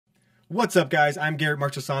What's up, guys? I'm Garrett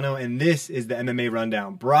Marchesano, and this is the MMA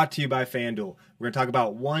Rundown, brought to you by FanDuel. We're going to talk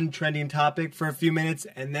about one trending topic for a few minutes,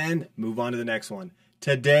 and then move on to the next one.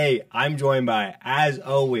 Today, I'm joined by, as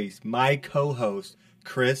always, my co-host,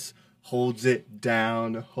 Chris Holds It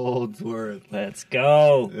Down Holdsworth. Let's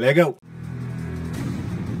go. Let's go.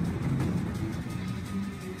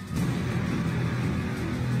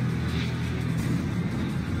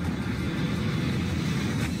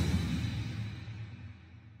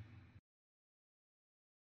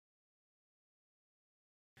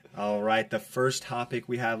 All right, the first topic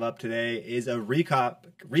we have up today is a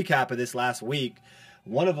recap of this last week.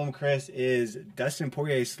 One of them, Chris, is Dustin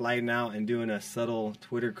Poirier sliding out and doing a subtle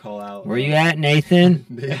Twitter call out. Where you at, Nathan?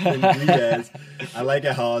 Nathan Diaz. I like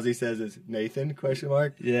it how he says it's Nathan, ?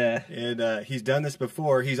 Yeah. And he's done this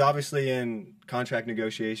before. He's obviously in contract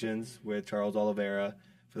negotiations with Charles Oliveira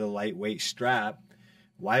for the lightweight strap.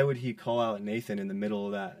 Why would he call out Nathan in the middle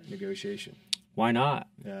of that negotiation? Why not?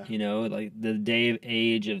 Yeah. You know, like the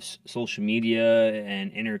age of social media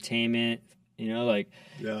and entertainment,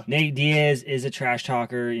 yeah. Nate Diaz is a trash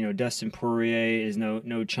talker. You know, Dustin Poirier is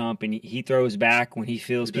no chump, and he throws back when he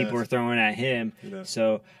feels people are throwing at him.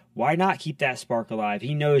 So why not keep that spark alive?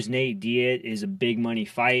 He knows Nate Diaz is a big money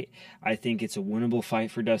fight. I think it's a winnable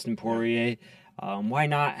fight for Dustin Poirier. Why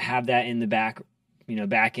not have that in the back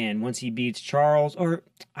end once he beats Charles? Or,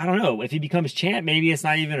 I don't know, if he becomes champ, maybe it's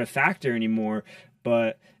not even a factor anymore.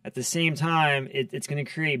 But at the same time, it's going to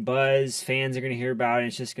create buzz. Fans are going to hear about it. And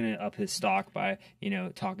it's just going to up his stock by,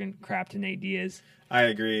 talking crap to Nate Diaz. I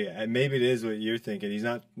agree. And maybe it is what you're thinking. He's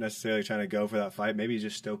not necessarily trying to go for that fight. Maybe he's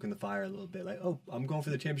just stoking the fire a little bit. Like, oh, I'm going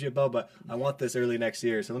for the championship belt, but I want this early next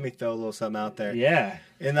year. So let me throw a little something out there. Yeah.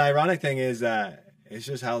 And the ironic thing is that it's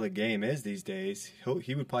just how the game is these days.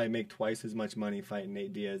 He would probably make twice as much money fighting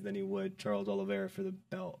Nate Diaz than he would Charles Oliveira for the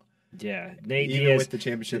belt. Yeah, Nate Even Diaz, with the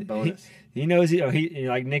championship bonus. He knows he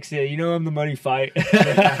like Nick said, I'm the money fight.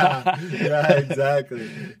 yeah, exactly.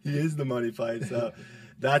 He is the money fight. So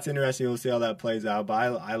that's interesting. We'll see how that plays out. But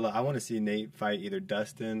I want to see Nate fight either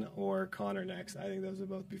Dustin or Conor next. I think those would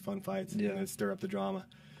both be fun fights. Yeah. And stir up the drama.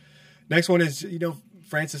 Next one is,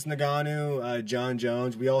 Francis Ngannou, John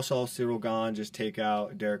Jones. We all saw Cyril Gane just take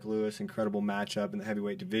out Derek Lewis. Incredible matchup in the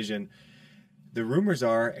heavyweight division. The rumors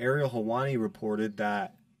are Ariel Helwani reported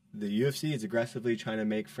that the UFC is aggressively trying to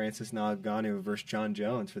make Francis Ngannou versus John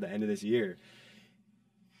Jones for the end of this year.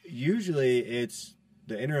 Usually it's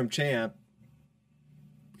the interim champ.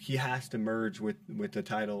 He has to merge with the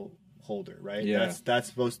title holder, right? Yeah. That's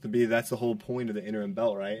supposed to be, that's the whole point of the interim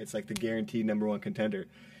belt, right? It's like the guaranteed number one contender.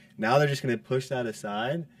 Now they're just going to push that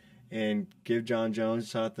aside and give John Jones a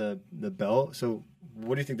shot at the belt. So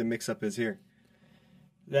what do you think the mix-up is here?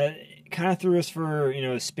 That kind of threw us for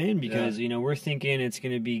a spin because we're thinking it's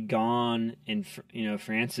going to be Gane and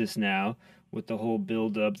Francis now with the whole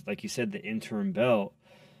build-up, like you said, the interim belt.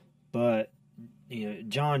 But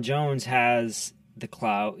John Jones has the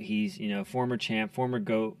clout. He's former champ, former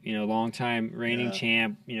GOAT, long-time reigning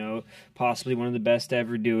champ. Possibly one of the best to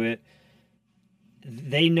ever do it.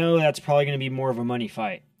 They know that's probably going to be more of a money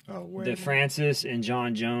fight. The Francis and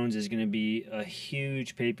John Jones is going to be a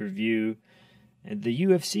huge pay-per-view, and the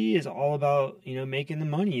UFC is all about making the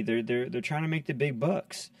money. They're trying to make the big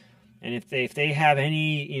bucks, and if they have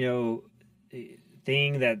any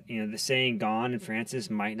thing that the saying Gane and Francis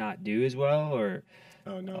might not do as well, or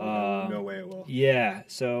no way it will. Yeah,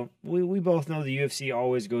 so we both know the UFC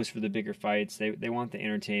always goes for the bigger fights. They want the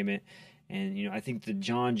entertainment. And, I think the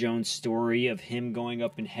John Jones story of him going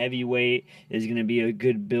up in heavyweight is going to be a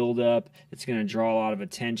good build-up. It's going to draw a lot of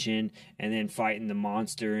attention. And then fighting the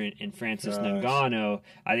monster and Francis Ngannou,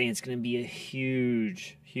 I think it's going to be a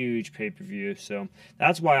huge, huge pay-per-view. So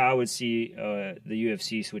that's why I would see the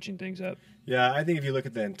UFC switching things up. Yeah, I think if you look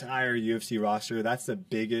at the entire UFC roster, that's the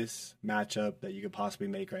biggest matchup that you could possibly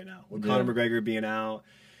make right now. With Conor McGregor being out,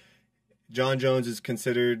 John Jones is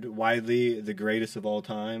considered widely the greatest of all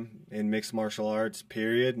time in mixed martial arts,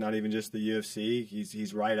 period. Not even just the UFC.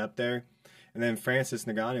 He's right up there. And then Francis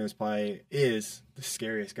Ngannou is the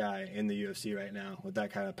scariest guy in the UFC right now with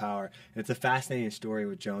that kind of power. And it's a fascinating story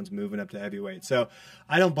with Jones moving up to heavyweight. So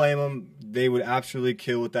I don't blame him. They would absolutely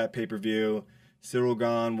kill with that pay-per-view. Cyril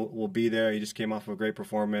Gane will be there. He just came off of a great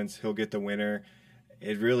performance. He'll get the winner.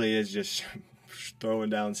 It really is just throwing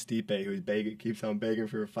down Stipe, who keeps on begging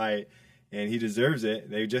for a fight. And he deserves it.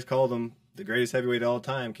 They just called him the greatest heavyweight of all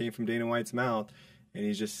time, came from Dana White's mouth, and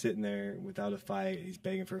he's just sitting there without a fight. He's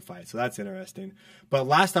begging for a fight. So that's interesting. But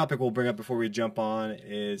last topic we'll bring up before we jump on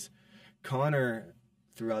is Conor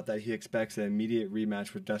threw out that he expects an immediate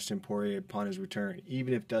rematch with Dustin Poirier upon his return,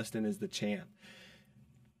 even if Dustin is the champ.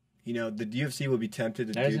 the UFC will be tempted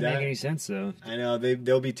to That do doesn't that. make any sense, though. I know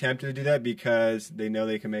they'll be tempted to do that because they know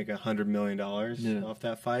they can make $100 million off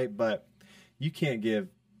that fight, but you can't give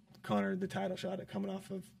Conor the title shot at coming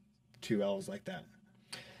off of 2 L's like that.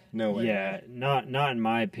 No way. Yeah, not in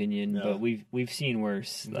my opinion, No. but we've seen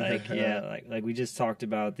worse. Like like we just talked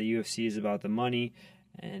about, the UFC is about the money,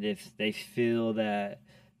 and if they feel that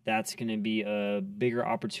that's going to be a bigger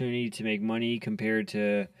opportunity to make money compared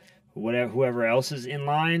to whoever else is in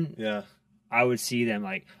line, I would see them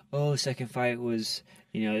like, oh, second fight was,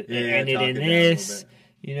 it ended in this,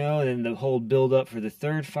 then the whole build up for the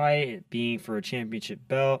third fight, it being for a championship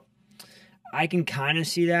belt. I can kind of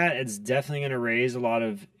see that. It's definitely going to raise a lot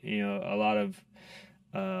of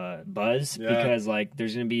buzz because like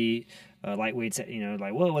there's going to be lightweights,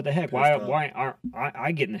 like, whoa, what the heck? Why aren't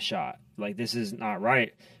I getting the shot? Like, this is not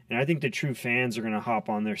right. And I think the true fans are going to hop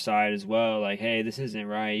on their side as well. Like, hey, this isn't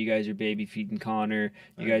right. You guys are baby feeding Conor.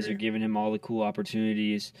 You guys are giving him all the cool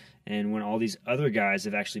opportunities. And when all these other guys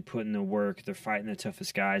have actually put in the work, they're fighting the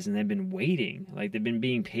toughest guys, and they've been waiting. Like, they've been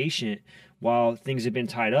being patient while things have been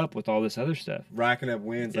tied up with all this other stuff. Racking up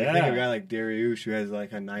wins. Like, think of a guy like Dariush who has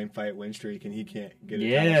like a 9-fight win streak, and he can't get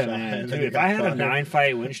a title shot. Man. Dude, if I had a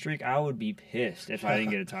 9-fight win streak, I would be pissed if I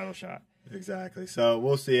didn't get a title shot. Exactly. So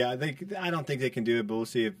we'll see. I don't think they can do it, but we'll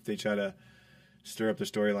see if they try to stir up the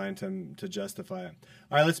storyline to justify it.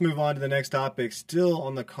 All right, let's move on to the next topic. Still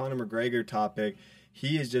on the Conor McGregor topic,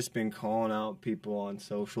 he has just been calling out people on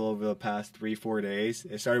social over the past 3-4 days.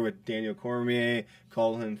 It started with Daniel Cormier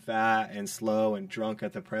calling him fat and slow and drunk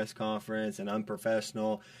at the press conference and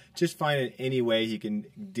unprofessional. Just finding any way he can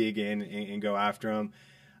dig in and go after him.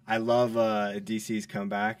 I love DC's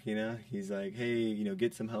comeback. He's like, hey,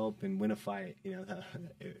 get some help and win a fight.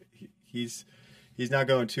 He's not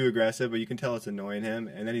going too aggressive, but you can tell it's annoying him.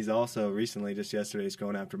 And then he's also recently, just yesterday, he's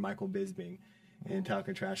going after Michael Bisping and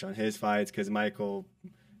talking trash on his fights because Michael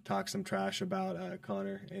talked some trash about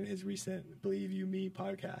Conor in his recent Believe You Me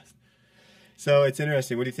podcast. So it's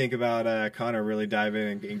interesting. What do you think about Conor really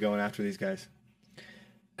diving and going after these guys?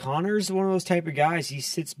 Conor's one of those type of guys. He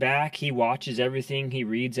sits back, he watches everything, he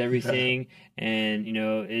reads everything, and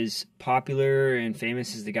as popular and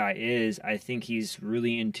famous as the guy is, I think he's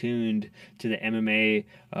really in tuned to the MMA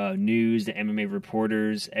news, the MMA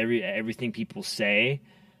reporters, everything people say.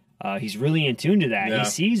 He's really in tune to that. Yeah. He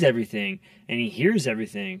sees everything and he hears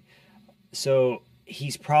everything. So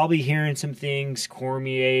he's probably hearing some things.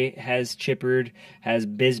 Cormier has chippered, has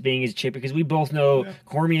Bisping is chippered, because we both know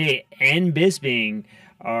Cormier and Bisping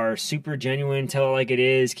are super genuine, tell it like it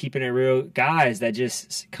is, keeping it real guys that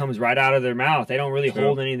just comes right out of their mouth. They don't really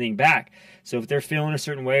hold anything back. So if they're feeling a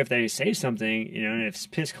certain way, if they say something, and if it's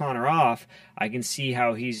pissed Conor off, I can see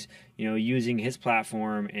how he's, using his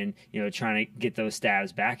platform and, trying to get those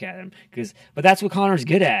stabs back at him. But that's what Conor's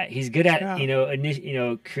good at. He's good at,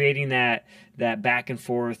 creating that back and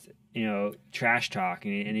forth, trash talk,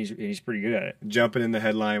 and he's pretty good at it. Jumping in the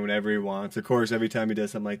headline whenever he wants. Of course, every time he does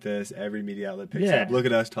something like this, every media outlet picks up. Look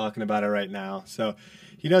at us talking about it right now. So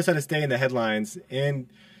he knows how to stay in the headlines, and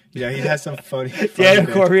he has some funny Daniel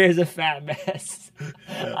Cormier is a fat mess.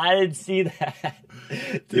 I didn't see that.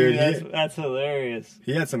 Dude, that's hilarious.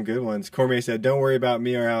 He had some good ones. Cormier said, "Don't worry about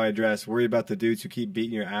me or how I dress. Worry about the dudes who keep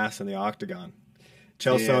beating your ass in the octagon."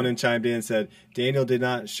 Chelsonen chimed in and said, "Daniel did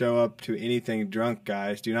not show up to anything drunk,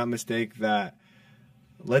 guys. Do not mistake that.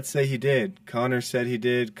 Let's say he did. Conor said he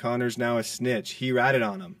did. Conor's now a snitch. He ratted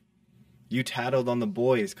on him. You tattled on the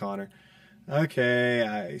boys, Conor."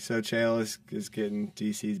 Okay, so Chael is getting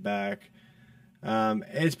DC's back.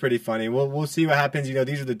 It's pretty funny. We'll see what happens.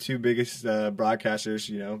 These are the two biggest broadcasters,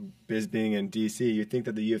 Bisping and DC. You'd think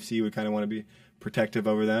that the UFC would kind of want to be protective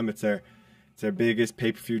over them. It's their biggest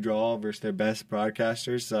pay-per-view draw versus their best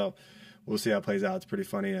broadcasters. So we'll see how it plays out. It's pretty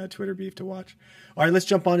funny Twitter beef to watch. All right, let's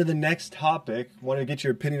jump on to the next topic. Wanted to get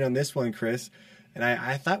your opinion on this one, Chris. And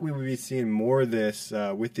I thought we would be seeing more of this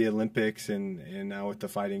with the Olympics and now with the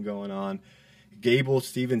fighting going on. Gable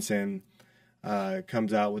Stevenson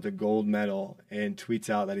comes out with a gold medal and tweets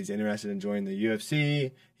out that he's interested in joining the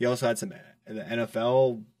UFC. He also had some the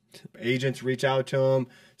NFL agents reach out to him.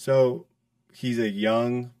 So he's a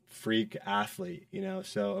young freak athlete,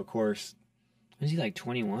 So, of course... Is he like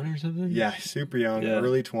 21 or something? Yeah, super young,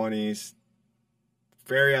 early 20s.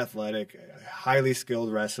 Very athletic, highly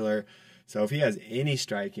skilled wrestler. So if he has any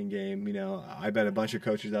striking game, I bet a bunch of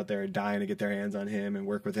coaches out there are dying to get their hands on him and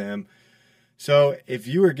work with him. So if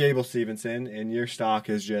you were Gable Stevenson and your stock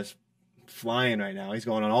is just flying right now, he's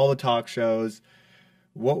going on all the talk shows,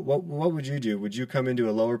 what would you do? Would you come into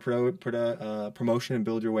a lower promotion and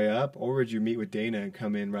build your way up, or would you meet with Dana and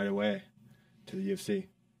come in right away to the UFC?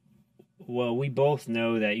 Well, we both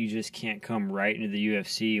know that you just can't come right into the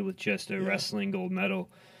UFC with just a wrestling gold medal.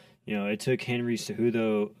 You know, it took Henry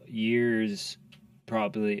Cejudo years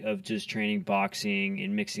probably of just training boxing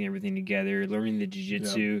and mixing everything together, learning the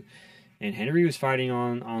jiu-jitsu. Yep. And Henry was fighting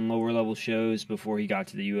on lower level shows before he got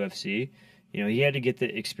to the UFC. You know, he had to get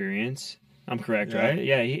the experience. I'm correct, right?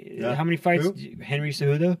 Yeah. How many fights? Henry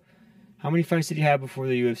Cejudo? How many fights did he have before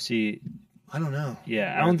the UFC? I don't know.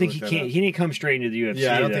 Yeah, I don't think he can't. He didn't come straight into the UFC.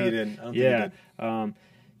 Yeah, I don't think he did.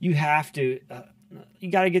 You have to.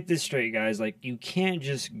 You got to get this straight, guys. Like, you can't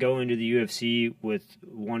just go into the UFC with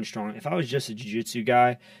one strong. If I was just a jiu-jitsu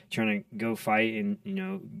guy trying to go fight and, you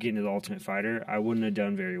know, get into the Ultimate Fighter, I wouldn't have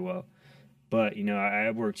done very well. But, you know,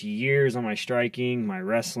 I worked years on my striking, my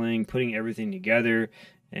wrestling, putting everything together.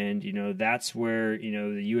 And, you know, that's where, you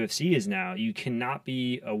know, the UFC is now. You cannot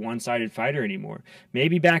be a one-sided fighter anymore.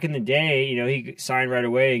 Maybe back in the day, you know, he signed right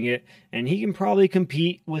away and he can probably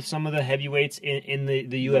compete with some of the heavyweights in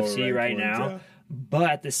the UFC right now. Yeah. But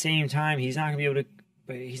at the same time, he's not going to be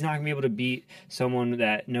able to beat someone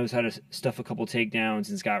that knows how to stuff a couple takedowns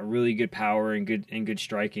and's got really good power and good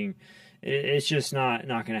striking. It's just not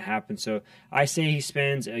going to happen. So I say he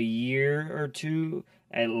spends a year or two,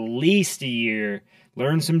 at least a year,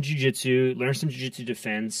 learn some jiu-jitsu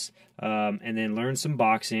defense, and then learn some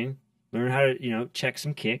boxing, learn how to, you know, check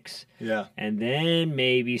some kicks. Yeah. And then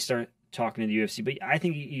maybe start talking to the UFC. But I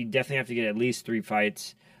think you definitely have to get at least 3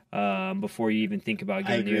 fights before you even think about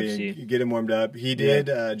getting the UFC. You get him warmed up. He did.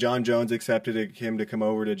 Yeah. John Jones accepted him to come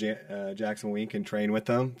over to Jackson Wink and train with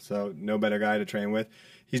them. So no better guy to train with.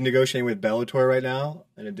 He's negotiating with Bellator right now,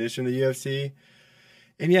 in addition to the UFC.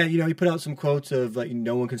 And yeah, you know, he put out some quotes of like,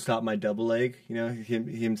 no one can stop my double leg. You know,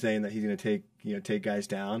 him saying that he's going to take guys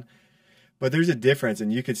down. But there's a difference,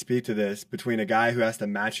 and you could speak to this, between a guy who has to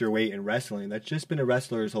match your weight in wrestling, that's just been a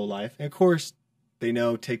wrestler his whole life. And of course, they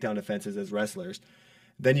know takedown defenses as wrestlers.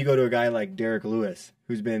 Then you go to a guy like Derek Lewis,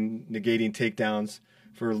 who's been negating takedowns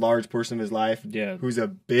for a large portion of his life. Yeah. Who's a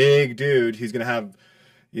big dude. He's going to have,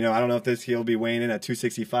 you know, I don't know if he'll be weighing in at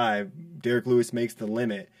 265. Derek Lewis makes the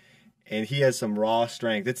limit. And he has some raw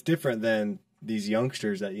strength. It's different than these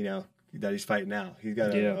youngsters that, you know, that he's fighting now. He's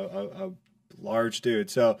got a large dude.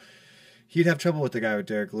 So he'd have trouble with the guy with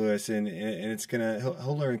Derek Lewis. And it's going to,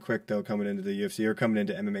 he'll learn quick, though, coming into the UFC or coming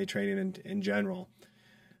into MMA training in general.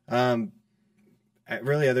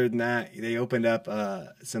 Really, other than that, they opened up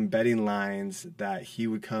some betting lines that he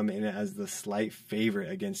would come in as the slight favorite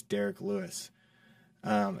against Derek Lewis.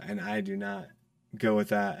 And I do not go with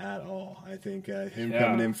that at all. I think him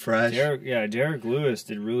coming in fresh. Derek Lewis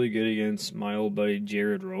did really good against my old buddy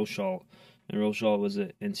Jared Rosholt. And Rosholt was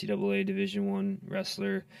an NCAA Division I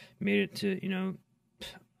wrestler. Made it to, you know,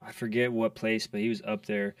 I forget what place, but he was up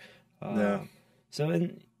there. And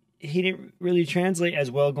he didn't really translate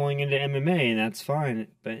as well going into MMA, and that's fine.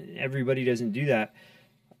 But everybody doesn't do that.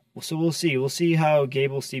 So we'll see. We'll see how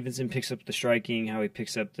Gable Stevenson picks up the striking, how he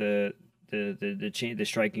picks up the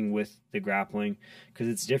striking with the grappling, because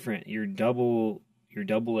it's different. Your double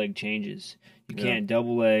leg changes. You can't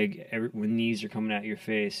double leg when knees are coming at your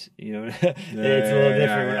face. You know, it's a little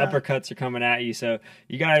different when uppercuts are coming at you. So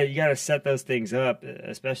you gotta set those things up,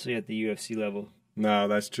 especially at the UFC level. No,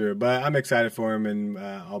 that's true. But I'm excited for him, and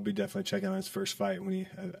I'll be definitely checking out his first fight when he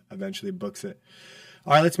eventually books it.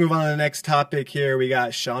 All right, let's move on to the next topic here. We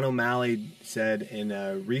got Sean O'Malley said in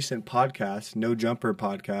a recent podcast, No Jumper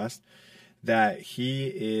podcast, that he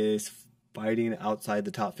is fighting outside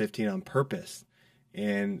the top 15 on purpose.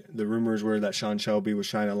 And the rumors were that Sean Shelby was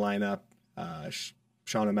trying to line up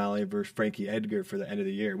Sean O'Malley versus Frankie Edgar for the end of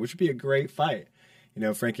the year, which would be a great fight. You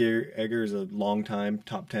know, Frankie Edgar is a long-time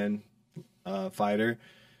top 10 fighter.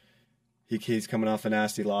 He's coming off a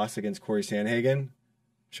nasty loss against Corey Sandhagen.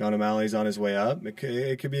 Sean O'Malley's on his way up.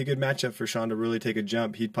 It could be a good matchup for Sean to really take a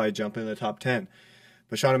jump. He'd probably jump in the top 10.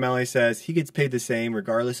 But Sean O'Malley says he gets paid the same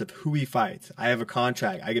regardless of who he fights. I have a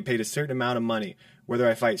contract. I get paid a certain amount of money. Whether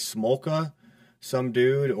I fight Smolka, some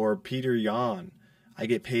dude, or Peter Yan, I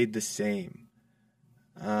get paid the same.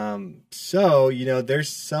 So, you know, there's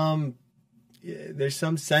some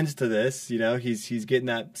sense to this. You know, he's getting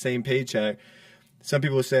that same paycheck. Some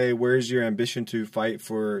people say, where's your ambition to fight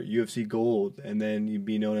for UFC gold and then you'd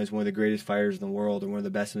be known as one of the greatest fighters in the world and one of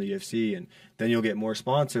the best in the UFC, and then you'll get more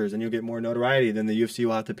sponsors and you'll get more notoriety, then the UFC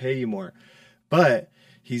will have to pay you more. But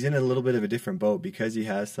he's in a little bit of a different boat because he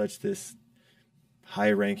has such this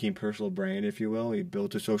high-ranking personal brand, if you will. He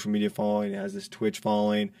built a social media following, he has this Twitch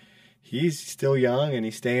following. He's still young and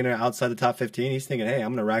he's staying outside the top 15. He's thinking, hey,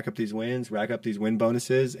 I'm going to rack up these wins, rack up these win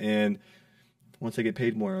bonuses, and once I get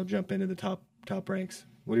paid more, I'll jump into the top ranks.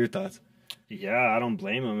 What are your thoughts? Yeah, I don't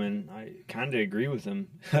blame him, and I kind of agree with him.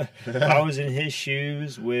 If I was in his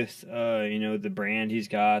shoes with, the brand he's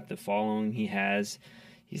got, the following he has,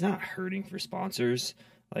 he's not hurting for sponsors.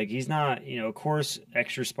 Like, he's not, of course,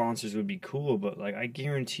 extra sponsors would be cool, but, like, I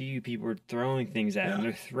guarantee you people are throwing things at him.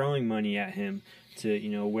 They're throwing money at him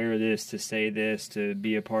to, wear this, to say this, to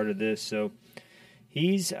be a part of this. So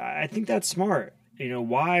I think that's smart.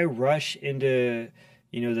 Why rush into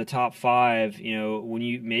the top 5, when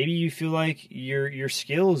you feel like your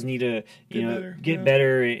skills need to, get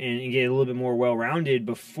better and get a little bit more well-rounded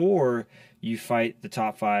before you fight the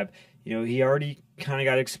top 5. He already kind of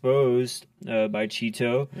got exposed by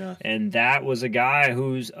Cheeto, and that was a guy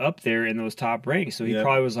who's up there in those top ranks. So he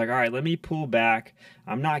probably was like, all right, let me pull back.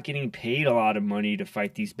 I'm not getting paid a lot of money to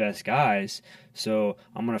fight these best guys, so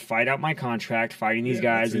I'm going to fight out my contract fighting these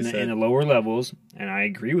guys in the lower levels, and I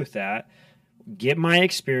agree with that. Get my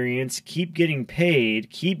experience, keep getting paid,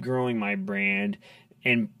 keep growing my brand,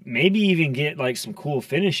 and maybe even get like some cool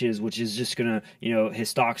finishes, which is just gonna, his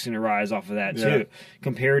stock's gonna rise off of that too.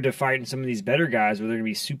 Compared to fighting some of these better guys where they're gonna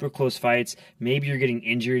be super close fights, maybe you're getting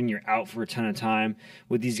injured and you're out for a ton of time.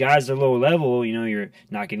 With these guys at lower level, you're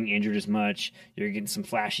not getting injured as much. You're getting some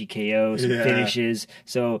flashy KOs, some finishes.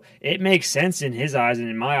 So it makes sense in his eyes and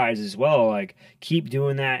in my eyes as well. Like, keep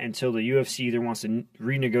doing that until the UFC either wants to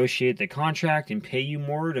renegotiate the contract and pay you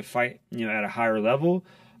more to fight, at a higher level.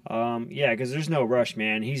 Because there's no rush,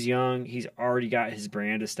 man. He's young. He's already got his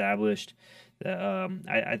brand established.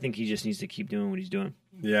 I think he just needs to keep doing what he's doing.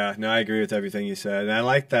 Yeah, no, I agree with everything you said. And I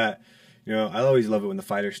like that, I always love it when the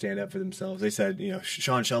fighters stand up for themselves. They said,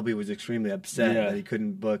 Sean Shelby was extremely upset that he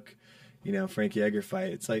couldn't book, Frankie Edgar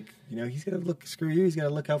fight. It's like, he's got to screw you. He's got to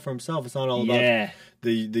look out for himself. It's not all about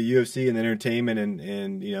the UFC and the entertainment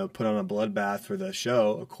and put on a bloodbath for the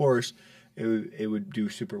show. Of course, it would do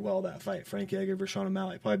super well, that fight, Frankie Edgar versus Sean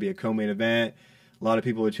O'Malley. Probably be a co-main event. A lot of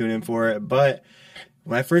people would tune in for it. But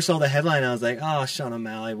when I first saw the headline, I was like, oh, Sean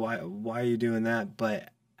O'Malley, why are you doing that? But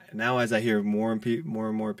now as I hear more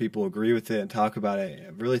and more people agree with it and talk about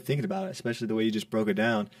it, really thinking about it, especially the way you just broke it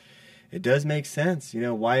down, it does make sense.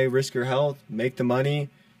 Why risk your health, make the money?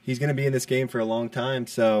 He's going to be in this game for a long time,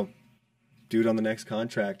 so do it on the next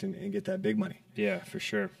contract and get that big money. Yeah, for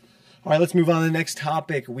sure. All right, let's move on to the next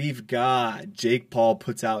topic. We've got Jake Paul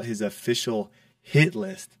puts out his official hit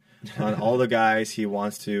list on all the guys he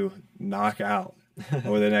wants to knock out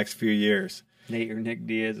over the next few years. Nate or Nick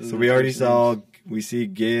Diaz. So we see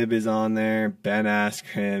Gib is on there, Ben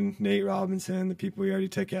Askren, Nate Robinson, the people we already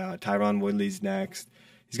took out. Tyron Woodley's next.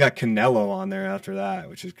 He's got Canelo on there after that,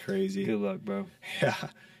 which is crazy. Good luck, bro. Yeah.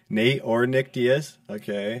 Nate or Nick Diaz.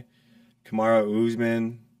 Okay. Kamaru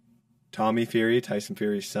Usman. Tommy Fury, Tyson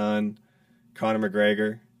Fury's son, Conor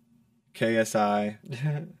McGregor, KSI,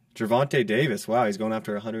 Gervonta Davis. Wow, he's going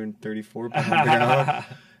after 134 pounds.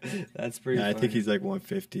 That's pretty funny. I think he's like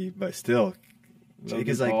 150, but still. Jake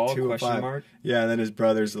is like 205. Yeah, and then his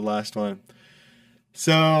brother's the last one.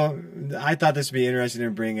 So I thought this would be interesting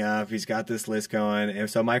to bring up. He's got this list going. And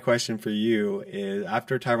so my question for you is,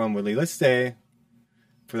 after Tyron Woodley, let's say,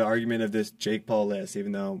 for the argument of this Jake Paul list,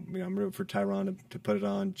 even though I'm rooting for Tyron to put it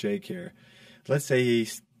on Jake here, let's say he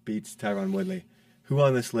beats Tyron Woodley. Who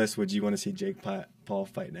on this list would you want to see Jake Paul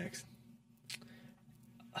fight next?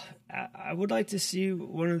 I would like to see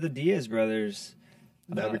one of the Diaz brothers.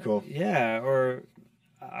 That'd be cool. Yeah, or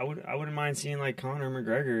I wouldn't mind seeing like Conor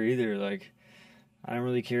McGregor either. Like, I don't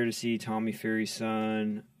really care to see Tommy Fury's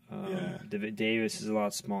son. Davis is a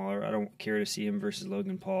lot smaller. I don't care to see him versus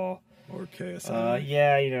Logan Paul. Or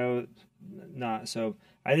KSI. Not so.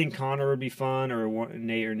 I think Conor would be fun, or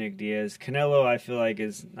Nate or Nick Diaz. Canelo, I feel like,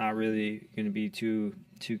 is not really going to be too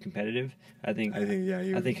competitive. I think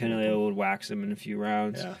Canelo would wax him in a few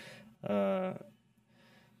rounds. So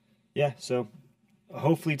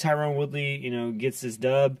hopefully Tyron Woodley, gets his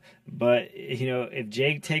dub. But if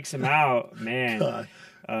Jake takes him out, man,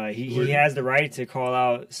 he has the right to call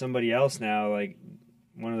out somebody else now, like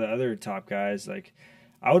one of the other top guys, like.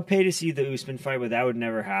 I would pay to see the Usman fight, but that would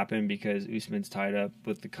never happen because Usman's tied up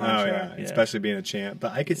with the contract. Oh, yeah. Especially being a champ.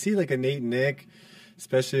 But I could see like a Nate and Nick,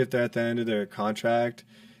 especially if they're at the end of their contract.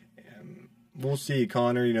 We'll see.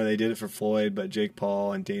 Conor, they did it for Floyd, but Jake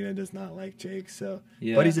Paul and Dana does not like Jake. So,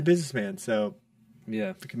 but he's a businessman, so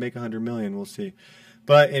if he can make $100 million, we'll see.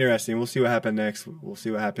 But interesting. We'll see what happens next. We'll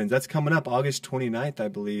see what happens. That's coming up August 29th, I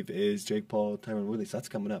believe, is Jake Paul, Tyron Woodley. So that's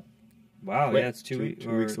coming up. Wow, it's 2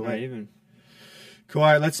 weeks away. Not even. Cool. All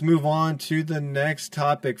right, let's move on to the next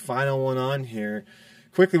topic, final one on here.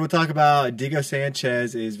 Quickly, we'll talk about Diego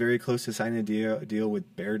Sanchez is very close to signing a deal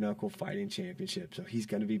with Bare Knuckle Fighting Championship. So he's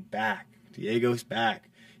going to be back. Diego's back.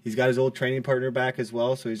 He's got his old training partner back as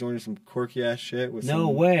well, so he's doing some quirky ass shit. With No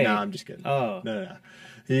way. Nah, I'm just kidding. Oh. No.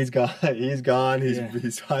 He's gone. He's gone.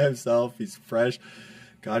 He's by himself. He's fresh.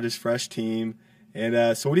 Got his fresh team.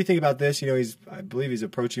 And so what do you think about this? I believe he's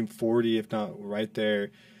approaching 40, if not right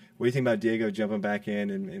there. What do you think about Diego jumping back in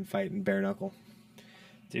and fighting bare knuckle?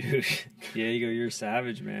 Dude, Diego, you're a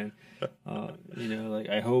savage, man.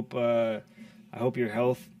 I hope your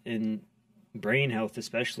health and brain health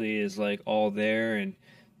especially is like all there, and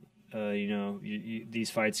these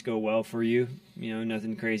fights go well for you.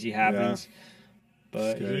 Nothing crazy happens. Yeah.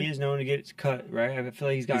 But he is known to get cut, right? I feel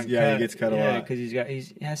like he's gotten cut. Yeah, he gets cut a lot. Because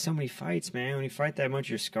he has so many fights, man. When you fight that much,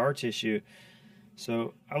 your scar tissue.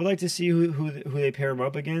 So I would like to see who they pair him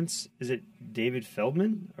up against. Is it David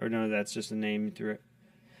Feldman? Or no, that's just a name through it.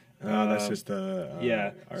 That's just the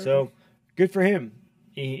article. So good for him.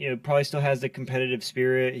 He probably still has the competitive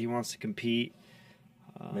spirit. He wants to compete.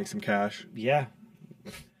 Make some cash. Yeah.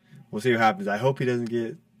 We'll see what happens. I hope he doesn't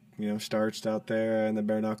get starched out there in the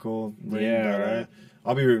bare knuckle ring. Yeah, right.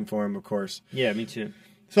 I'll be rooting for him, of course. Yeah, me too.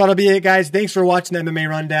 So that'll be it, guys. Thanks for watching the MMA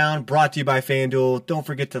Rundown, brought to you by FanDuel. Don't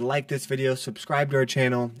forget to like this video, subscribe to our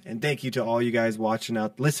channel, and thank you to all you guys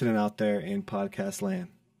listening out there in podcast land.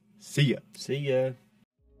 See ya. See ya.